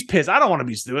 Now she's pissed. I don't want to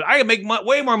be stupid. I can make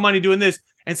way more money doing this.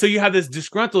 And so you have this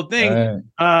disgruntled thing.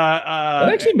 That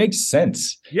actually makes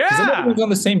sense. Yeah. Because everyone's on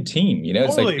the same team.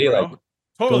 It's like, hey,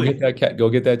 totally. Go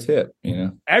get that tip.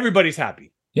 Everybody's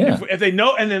happy. Yeah. If they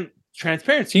know, and then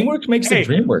transparency. Teamwork makes the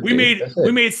dream work. We made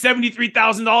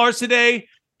 $73,000 today.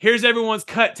 Here's everyone's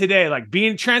cut today. Like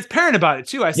being transparent about it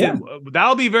too. I said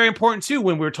that'll be very important too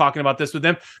when we were talking about this with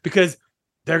them, because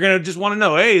they're gonna just want to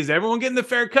know, hey, is everyone getting the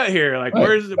fair cut here? Like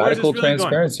where's this really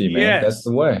transparency, going? Man. Yes. That's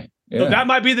the way. Yeah. So that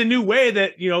might be the new way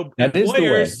that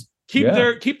employers keep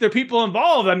their people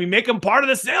involved. I mean, make them part of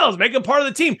the sales, make them part of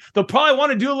the team. They'll probably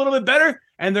want to do a little bit better,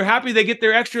 and they're happy they get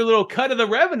their extra little cut of the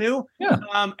revenue. Yeah.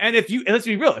 And let's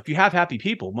be real, if you have happy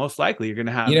people, most likely you're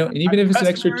gonna have and even if it's an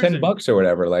extra $10 or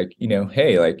whatever, like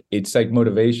hey, like it's like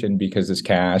motivation because it's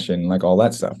cash and like all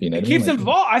that stuff. It keeps them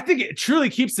involved. I think it truly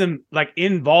keeps them like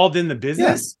involved in the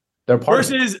business. They're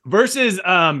part of versus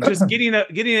just getting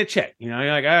a check. You know,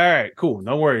 you're like, all right, cool,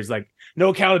 no worries. Like no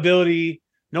accountability.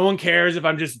 No one cares if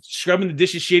I'm just scrubbing the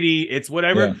dishes shitty. It's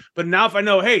whatever. Yeah. But now if I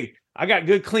know, hey, I got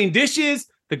good clean dishes.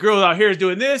 The girl out here is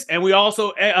doing this, and we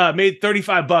also made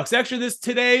 $35 extra this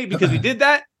today because we did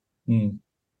that. Who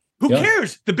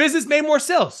cares? The business made more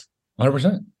sales.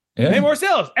 100%. Yeah. Made more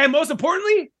sales. And most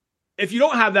importantly, if you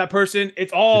don't have that person,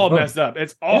 it's all messed up.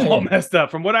 It's all messed up.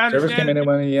 From what I understand. Service can't make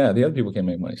money. Yeah, the other people can't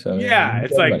make money. So yeah,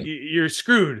 it's like you're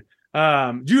screwed.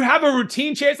 Do you have a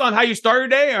routine, Chase, on how you start your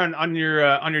day on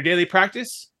your daily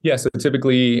practice? Yeah, so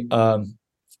typically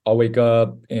I'll wake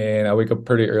up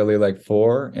pretty early, like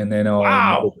 4, and then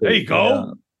I'll there you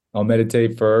go. I'll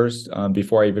meditate first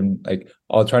before I even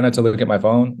I'll try not to look at my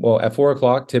phone. Well, at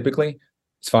 4:00 typically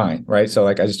it's fine, right? So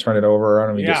I just turn it over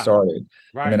and we get started,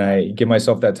 right. And then I give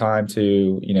myself that time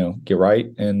to get right,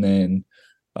 and then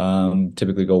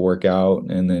typically go work out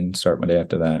and then start my day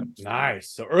after that. Nice.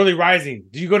 So early rising.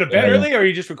 Do you go to bed early or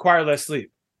you just require less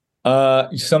sleep?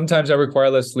 Sometimes I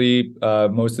require less sleep.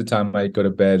 Most of the time I go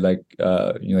to bed like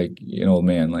an old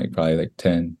man, like probably like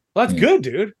 10. Well, that's good,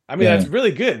 dude. I mean, that's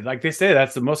really good. Like they say,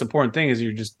 that's the most important thing is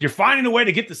you're finding a way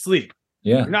to get to sleep.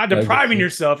 Yeah. You're not depriving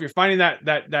yourself. You're finding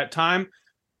that time.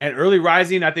 And early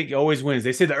rising, I think, always wins.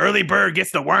 They say the early bird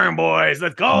gets the worm, boys.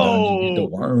 Let's go. Get the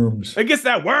worms. It gets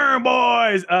that worm,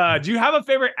 boys. Do you have a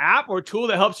favorite app or tool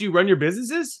that helps you run your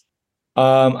businesses?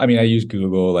 I mean, I use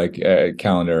Google, like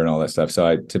calendar and all that stuff. So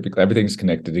I typically everything's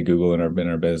connected to Google in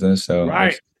our business. So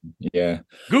right.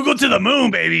 Google to the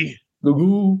moon, baby.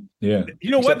 Google. Yeah.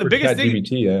 You know what? The biggest thing.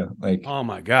 ChatGPT, oh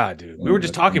my God, dude. We were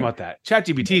just talking about that.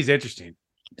 ChatGPT is interesting.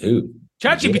 Dude.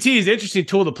 ChatGPT is an interesting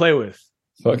tool to play with.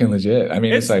 Fucking legit. I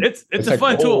mean, it's a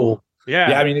fun tool.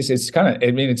 Yeah. I mean, it's kind of.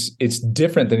 I mean, it's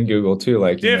different than Google too.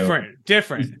 Like different,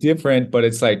 it's different, but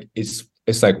it's like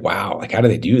wow. Like, how do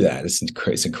they do that? It's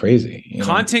crazy.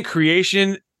 Content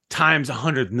creation times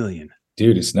 100 million.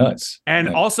 Dude, it's nuts. And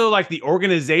also like the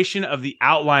organization of the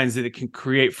outlines that it can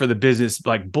create for the business,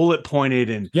 like bullet pointed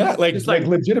and like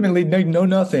legitimately know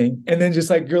nothing, and then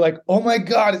just like you're like, oh my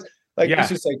God, it's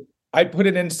just like. I put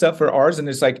it in stuff for ours, and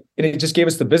it's like, and it just gave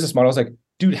us the business model. I was like,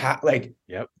 dude,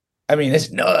 yep. I mean,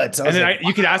 it's nuts. And then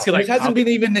you could ask it like, it's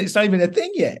not even a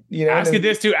thing yet. Ask it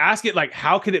this too. Ask it like,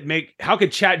 how could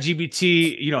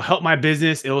ChatGPT, help my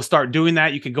business? It will start doing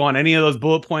that. You could go on any of those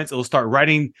bullet points. It will start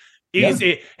writing.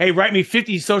 Hey, write me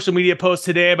 50 social media posts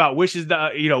today about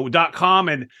wishes.com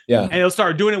and it'll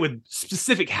start doing it with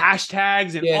specific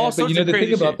hashtags and all sorts of crazy shit.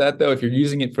 The thing about that though, if you're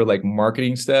using it for like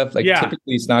marketing stuff,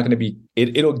 typically it's not going to be.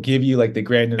 It'll give you like the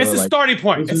granular. It's a starting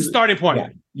point. It's a starting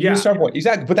point. Yeah. Start point.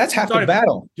 Exactly. But that's half the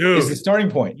battle. Dude. Is the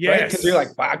starting point. Yes. Right? Because you're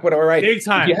like, fuck, whatever, right? Big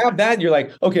time. If you have that, you're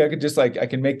like, okay, I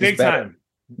can make this big better. Time.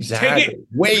 Exactly.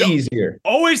 Way easier.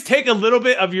 Always take a little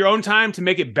bit of your own time to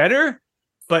make it better.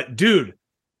 But dude,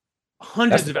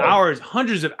 hundreds of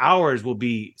hours will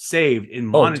be saved in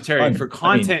monetary for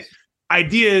content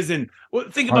ideas and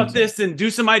think about this and do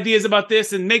some ideas about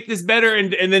this and make this better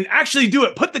and then actually do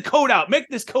it. Put the code out. Make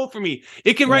this code for me.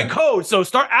 It can write code. So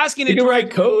start asking it to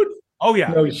write code. Oh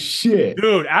yeah. No shit.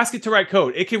 Dude, ask it to write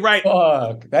code. It can write.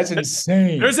 Fuck, that's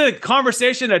insane. There's a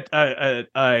conversation a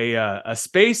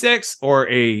SpaceX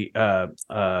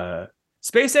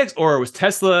or it was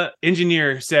Tesla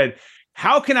engineer said,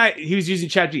 he was using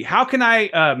ChatGPT. How can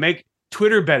I make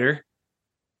Twitter better?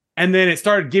 And then it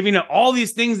started giving it all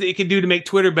these things that it could do to make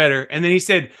Twitter better. And then he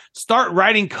said, start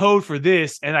writing code for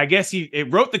this. And I guess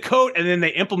it wrote the code and then they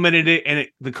implemented it and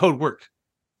the code worked.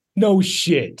 No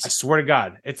shit. I swear to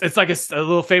God. It's like a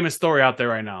little famous story out there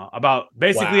right now about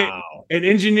basically an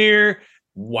engineer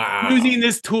using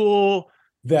this tool,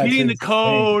 getting the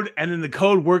code and then the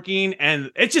code working.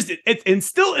 And it's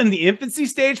still in the infancy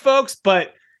stage, folks,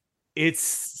 but it's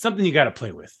something you got to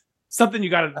play with. Something you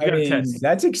got to test.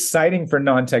 That's exciting for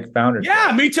non-tech founders.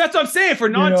 Yeah, me too. That's what I'm saying for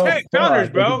non-tech founders,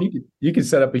 bro. You can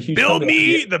set up a huge. Build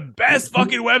me the best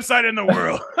fucking website in the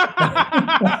world.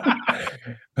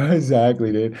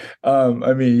 Exactly, dude.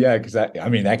 Because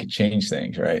that could change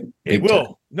things, right? It will.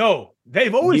 Time. No,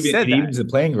 they've always said that. It's a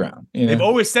playing ground. They've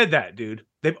always said that, dude.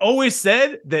 They've always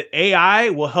said that AI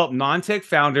will help non-tech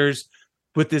founders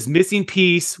with this missing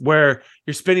piece where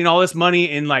you're spending all this money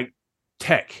in like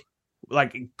tech.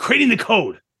 Like creating the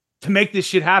code to make this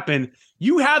shit happen.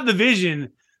 You have the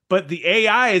vision, but the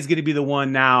AI is going to be the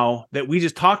one now that we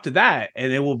just talked to that.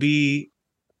 And it will be,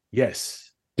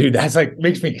 yes. Dude, that's like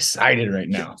makes me excited right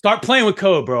now. Start playing with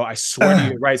code, bro. I swear to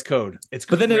you, it writes code. It's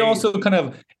But then it also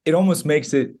it almost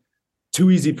makes it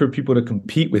too easy for people to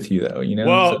compete with you though,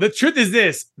 Well, the truth is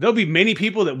this, there'll be many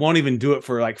people that won't even do it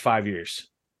for like 5 years.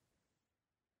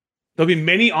 there'll be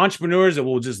many entrepreneurs that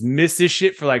will just miss this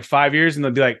shit for like 5 years, and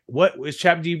they'll be like, "What is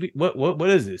ChatGPT? What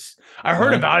is this? I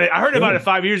heard about it. I heard about it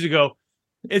 5 years ago."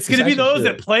 It's going to be those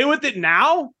that play with it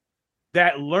now,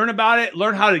 that learn about it,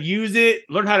 learn how to use it,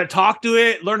 learn how to talk to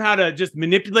it, learn how to just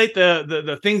manipulate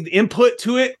the things, the input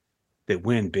to it, that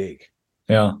win big.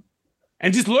 Yeah.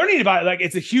 And just learning about it, like,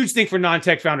 it's a huge thing for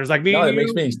non-tech founders like me. No, it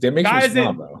makes me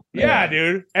smile, bro. Yeah,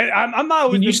 dude. And I'm not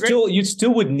always. You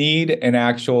still would need an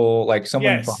actual, like,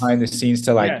 someone behind the scenes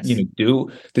to, like,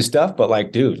 do the stuff. But,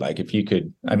 like, dude, like, if you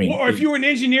could, I mean, or if you were an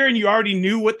engineer and you already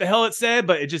knew what the hell it said,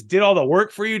 but it just did all the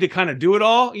work for you to kind of do it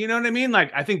all. You know what I mean?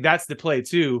 Like, I think that's the play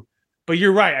too. But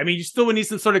you're right. I mean, you still would need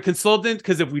some sort of consultant,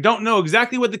 because if we don't know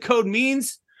exactly what the code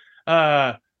means,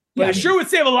 but it sure would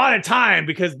save a lot of time,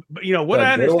 because, you know, what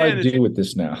I understand. What do I do with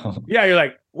this now? Yeah, you're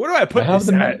like, where do I put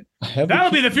this at? That'll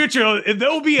be the future. There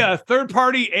will be a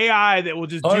third-party AI that will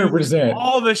just 100%. Do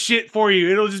all the shit for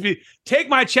you. It'll just be, take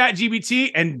my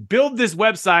ChatGPT and build this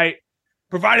website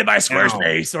provided by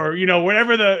Squarespace, or, you know,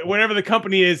 whatever the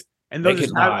company is, and they'll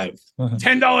just have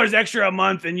 $10 extra a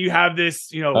month, and you have this,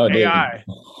 you know, AI.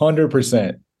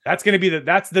 100%. That's going to be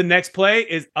that's the next play,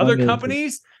 is other 100%.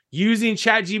 Companies using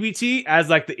ChatGPT as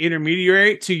like the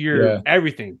intermediary to your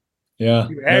everything. Yeah.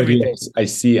 Everything. No, dude, I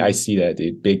see that,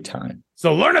 dude. Big time.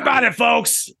 So learn about it,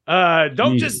 folks.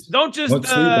 Don't just sleep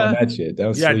on that shit.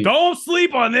 Don't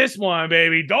sleep on this one,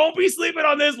 baby. Don't be sleeping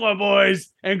on this one,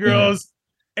 boys and girls.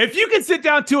 If you could sit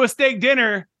down to a steak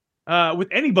dinner with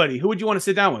anybody, who would you want to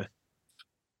sit down with?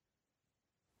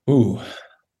 Ooh.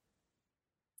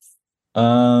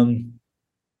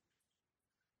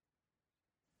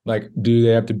 Like, do they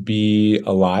have to be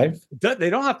alive?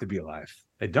 They don't have to be alive.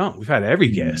 They don't. We've had every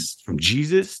guest, from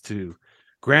Jesus to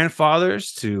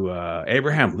grandfathers to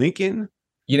Abraham Lincoln.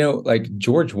 You know, like,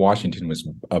 George Washington was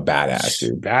a badass,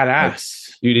 dude. Badass.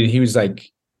 Like, dude, he was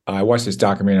like, I watched this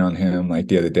documentary on him like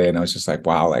the other day, and I was just like,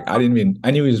 wow, like, I knew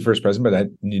he was the first president, but I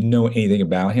didn't know anything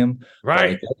about him. Right. But,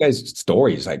 like, that guy's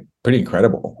story is like pretty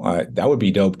incredible. That would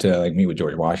be dope to, like, meet with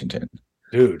George Washington.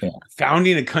 Dude,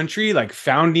 founding a country, like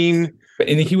founding.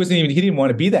 And he didn't want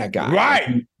to be that guy. Right.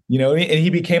 Like, you know, and he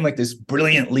became like this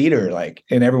brilliant leader, like,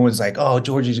 and everyone's like, oh,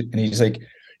 George, and he's like,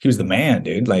 he was the man,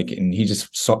 dude. Like, and he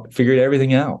just figured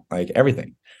everything out, like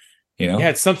everything, you know? He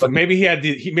had something. Maybe he had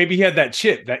that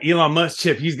chip, that Elon Musk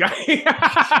chip he's got.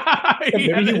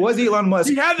 Maybe he was Elon Musk.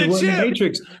 He had the chip. The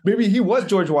Matrix. Maybe he was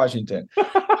George Washington.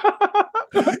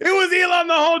 It was Elon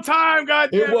the whole time,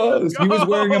 goddamn. It was. He was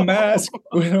wearing a mask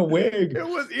with a wig. It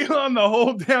was Elon the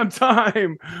whole damn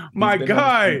time. My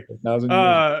guy.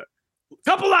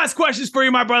 Couple last questions for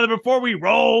you, my brother, before we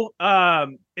roll.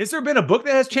 Has there been a book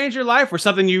that has changed your life, or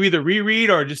something you either reread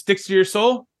or just sticks to your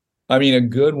soul? I mean, a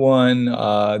good one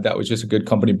that was just a good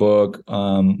company book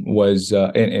was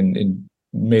and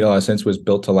made a lot of sense, was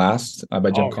Built to Last by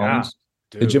Jim Collins.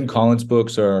 The Jim Collins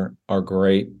books are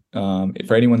great.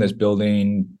 For anyone that's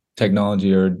building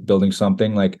technology or building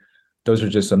something, like, those are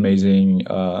just amazing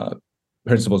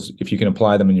principles if you can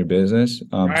apply them in your business.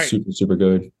 Super, super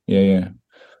good. Yeah.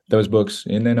 Those books.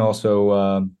 And then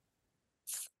also,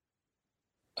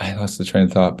 I lost the train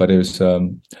of thought, but it was,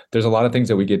 there's a lot of things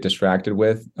that we get distracted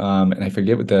with. And I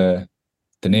forget what the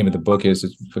name of the book is.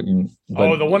 It's the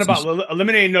one about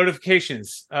eliminating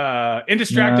notifications.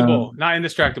 Indistractable, not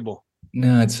indistractable.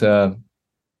 No, it's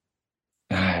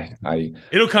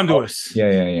it'll come to us.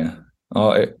 Yeah.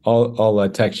 I'll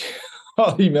text you.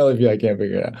 I'll email if I can't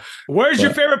figure it out. Where's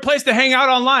your favorite place to hang out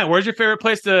online? Where's your favorite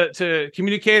place to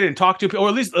communicate and talk to, or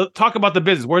at least talk about the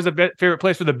business? Where's the favorite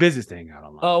place for the business to hang out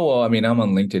online? Oh, well, I mean, I'm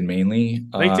on LinkedIn mainly.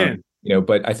 LinkedIn. You know,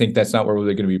 but I think that's not where we're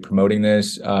going to be promoting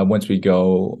this. Once we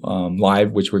go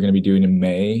live, which we're going to be doing in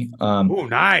May. Oh,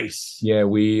 nice. Yeah,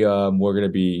 we're going to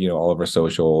be, you know, all over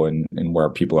social and where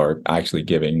people are actually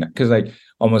giving, because like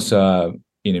almost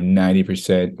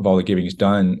 90% of all the giving is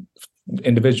done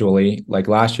individually. Like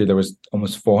last year, there was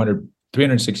almost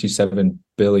 367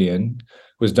 billion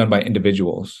was done by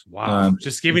individuals. Wow,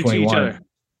 just giving to each other.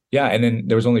 Yeah, and then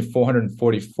there was only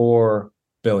 444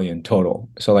 billion total.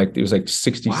 So like it was like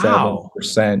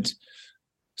 67%,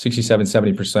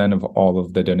 70% of all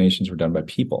of the donations were done by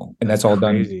people. And that's all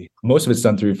done. Most of it's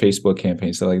done through Facebook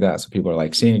campaigns, stuff like that. So people are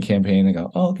like seeing a campaign and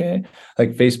go, oh, okay.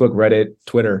 Like Facebook, Reddit,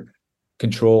 Twitter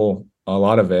control a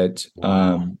lot of it.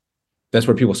 Wow. That's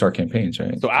where people start campaigns,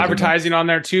 right? So advertising on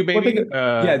there too, baby. Think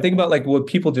about like what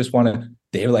people just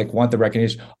they like want the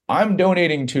recognition. I'm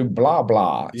donating to blah,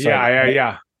 blah. So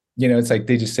yeah. You know, it's like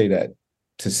they just say that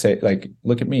to say like,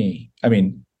 look at me. I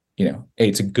mean, you know,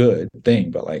 it's a good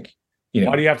thing, but like,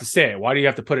 Why do you have to say it? Why do you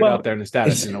have to put it out there in the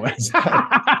status in a way?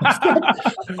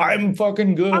 I'm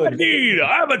fucking good.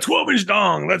 I have a 12-inch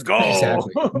dong. Let's go.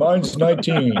 Exactly. Mine's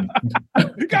 19.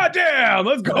 Goddamn.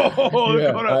 Let's go.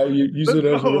 Yeah, I use it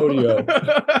as a rodeo.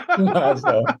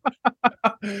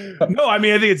 No, I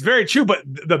mean, I think it's very true. But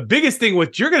the biggest thing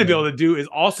what you're going to be able to do is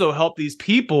also help these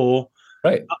people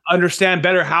understand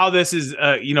better how this is,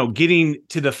 getting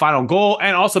to the final goal,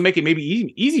 and also make it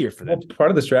maybe easier for them. Well, part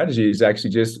of the strategy is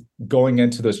actually just going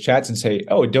into those chats and say,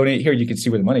 "Oh, donate here." You can see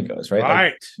where the money goes, right?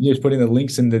 Right. Like, you're just putting the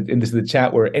links into the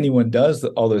chat where anyone does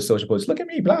all those social posts. Look at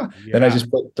me, blah. Yeah. Then I just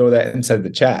throw that inside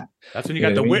the chat. That's when you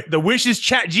got the wishes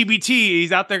chat GBT.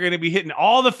 He's out there going to be hitting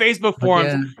all the Facebook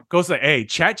forums. Goes like, hey,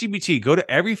 chat GBT, go to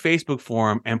every Facebook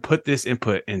forum and put this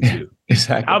input into.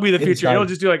 Exactly. That'll be the future. You don't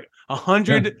just do like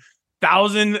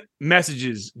 100,000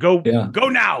 messages. Go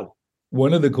now.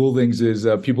 One of the cool things is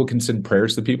people can send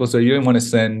prayers to people. So you don't want to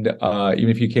send, even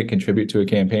if you can't contribute to a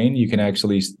campaign, you can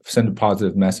actually send a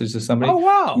positive message to somebody. Oh,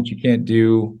 wow. Which you can't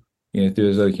do through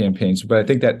those other campaigns. But I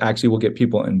think that actually will get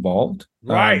people involved.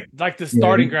 Right. Like the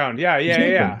starting ground. Yeah.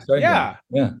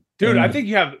 Dude, I think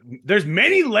there's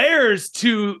many layers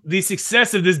to the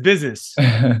success of this business.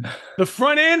 The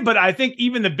front end, but I think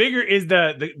even the bigger is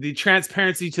the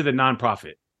transparency to the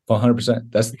nonprofit.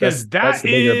 100%. That's the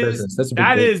bigger business.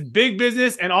 That is big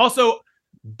business, and also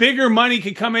bigger money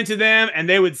can come into them, and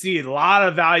they would see a lot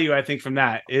of value. I think from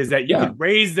that is that you could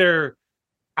raise their.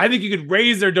 I think you could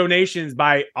raise their donations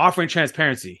by offering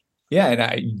transparency. Yeah, and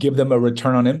I give them a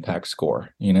return on impact score.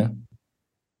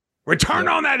 Return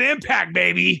on that impact,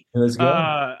 baby. Let's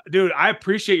go. Dude, I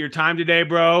appreciate your time today,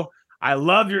 bro. I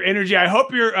love your energy. I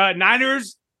hope your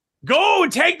Niners go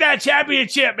and take that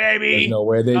championship, baby. There's no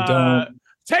way they don't.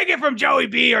 Take it from Joey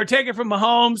B or take it from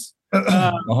Mahomes.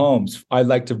 Mahomes. I'd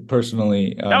like to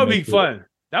personally. That would be fun.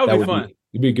 That would be fun.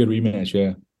 It'd be a good rematch,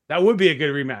 yeah. That would be a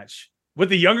good rematch. With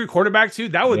the younger quarterback, too,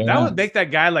 that would make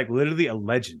that guy like literally a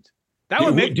legend. He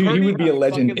would be a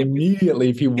legend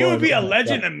immediately if he won. He would be a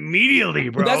legend immediately,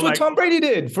 bro. But that's what Tom Brady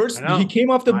did. First, he came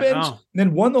off the bench and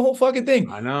then won the whole fucking thing.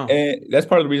 I know. And that's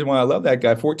part of the reason why I love that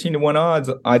guy. 14-1 odds.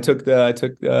 I took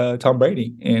Tom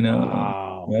Brady. And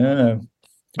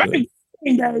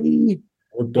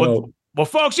Well,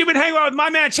 folks, you've been hanging out with my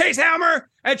man Chase Hammer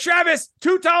and Travis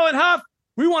Too Tall and Huff.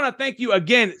 We want to thank you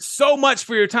again so much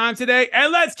for your time today,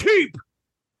 and let's keep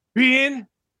being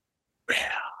real.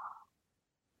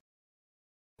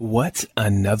 What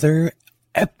another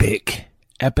epic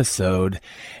episode.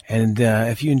 And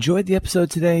if you enjoyed the episode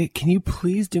today, can you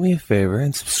please do me a favor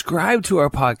and subscribe to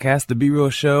our podcast, The Be Real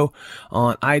Show,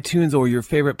 on iTunes or your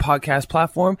favorite podcast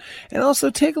platform. And also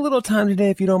take a little time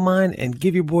today, if you don't mind, and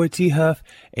give your boy T Huff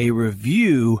a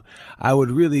review. I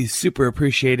would really super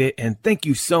appreciate it. And thank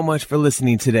you so much for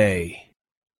listening today.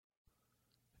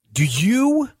 Do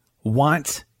you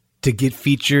want to get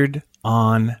featured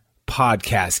on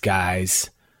podcasts, guys?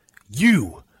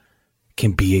 You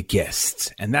can be a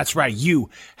guest. And that's right. You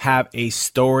have a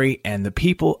story, and the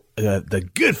people, the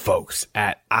good folks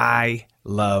at I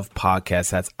Love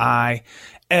Podcasts. That's ILUV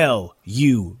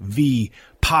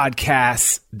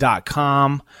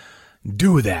podcasts.com.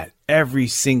 Do that every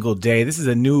single day. This is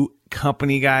a new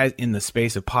company, guys, in the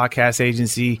space of podcast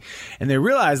agency. And they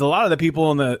realize a lot of the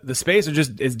people in the space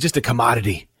it's just a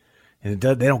commodity, and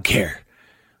they don't care.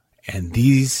 And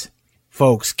these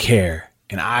folks care.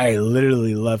 And I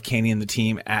literally love Kenny and the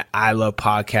team at I Love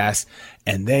Podcasts,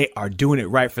 and they are doing it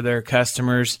right for their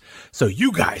customers. So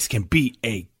you guys can be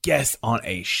a guest on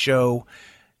a show.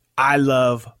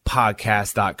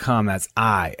 ilovepodcast.com. That's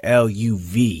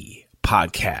ILUV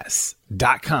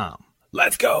podcasts.com.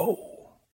 Let's go.